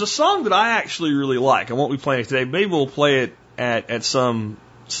a song that I actually really like. I won't be playing it today. Maybe we'll play it at some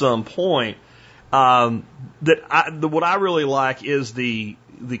point. What I really like is the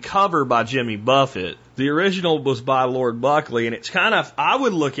cover by Jimmy Buffett. The original was by Lord Buckley, and it's kind of, I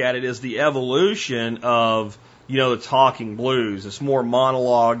would look at it as the evolution of, the talking blues. It's more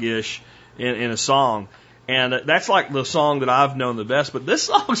monologue-ish in a song. And that's like the song that I've known the best. But this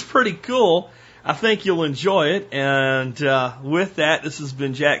song's pretty cool. I think you'll enjoy it. And with that, this has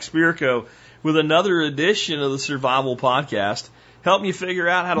been Jack Spirko with another edition of the Survival Podcast. Helping you figure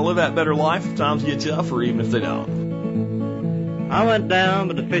out how to live that better life if times get tough or even if they don't. I went down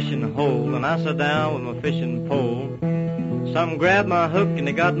by the fishing hole and I sat down with my fishing pole. Some grabbed my hook and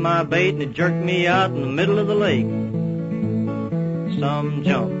they got my bait and it jerked me out in the middle of the lake. Some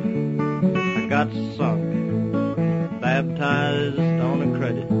jumped, I got sunk, baptized on a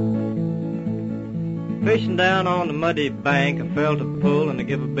credit. Fishing down on the muddy bank, I felt a pull and I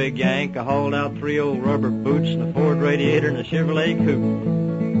give a big yank. I hauled out 3 old rubber boots and a Ford radiator and a Chevrolet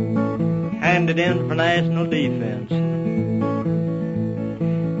coupe. Handed in for national defense.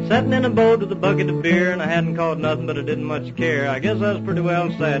 Sitting in a boat with a bucket of beer and I hadn't caught nothing but I didn't much care. I guess I was pretty well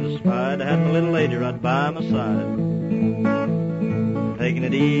satisfied. I had my little lady right by my side. Taking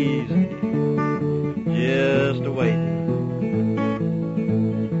it easy, just a-waiting.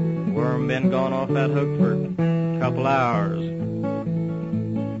 Worm been gone off that hook for a couple hours.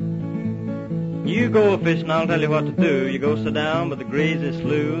 You go fishing, I'll tell you what to do. You go sit down by the greasy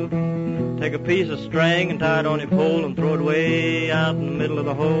slough. Take a piece of string and tie it on your pole and throw it way out in the middle of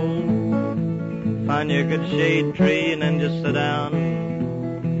the hole. Find you a good shade tree and then just sit down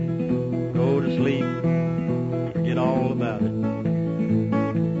and go to sleep. Forget forget all about it.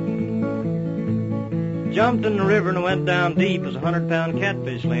 Jumped in the river and went down deep as a 100-pound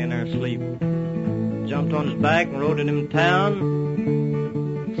catfish laying there asleep. Jumped on his back and rode him to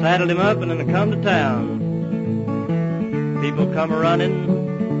town. Saddled him up and then I come to town. People come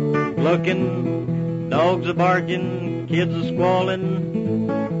a-running, looking, dogs a-barking, kids a-squalling.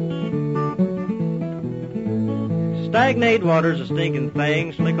 Stagnate water's a stinking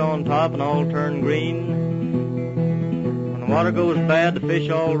thing, slick on top and all turn green. When the water goes bad, the fish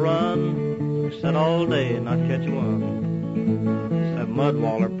all run. They sit all day and not catch one. Except mud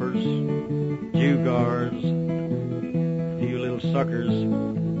wallopers, jugars, a few little suckers.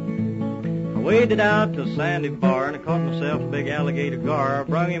 I waded out to a sandy bar and I caught myself a big alligator gar. I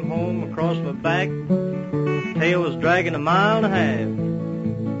brung him home across my back. Tail was dragging a mile and a half,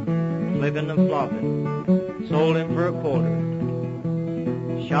 flipping and flopping. Sold him for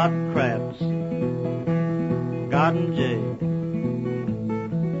 $25. Shot crabs. Got in jail.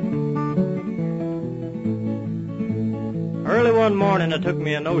 Early one morning I took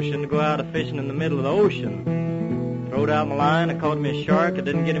me a notion to go out a-fishing in the middle of the ocean. Throwed out my line, I caught me a shark. I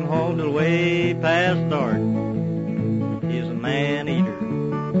didn't get him home till way past dark. He was a man-eater.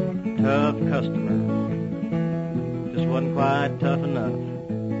 Tough customer. Just wasn't quite tough enough.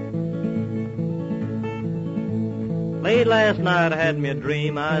 Late last night I had me a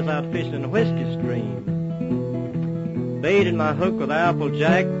dream. I was out fishing in a whiskey stream. Baited my hook with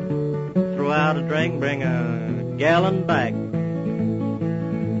applejack. Throw out a drink, bring a gallon back.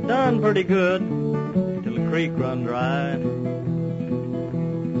 Done pretty good till the creek run dry.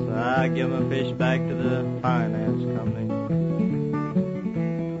 So I give my fish back to the finance company.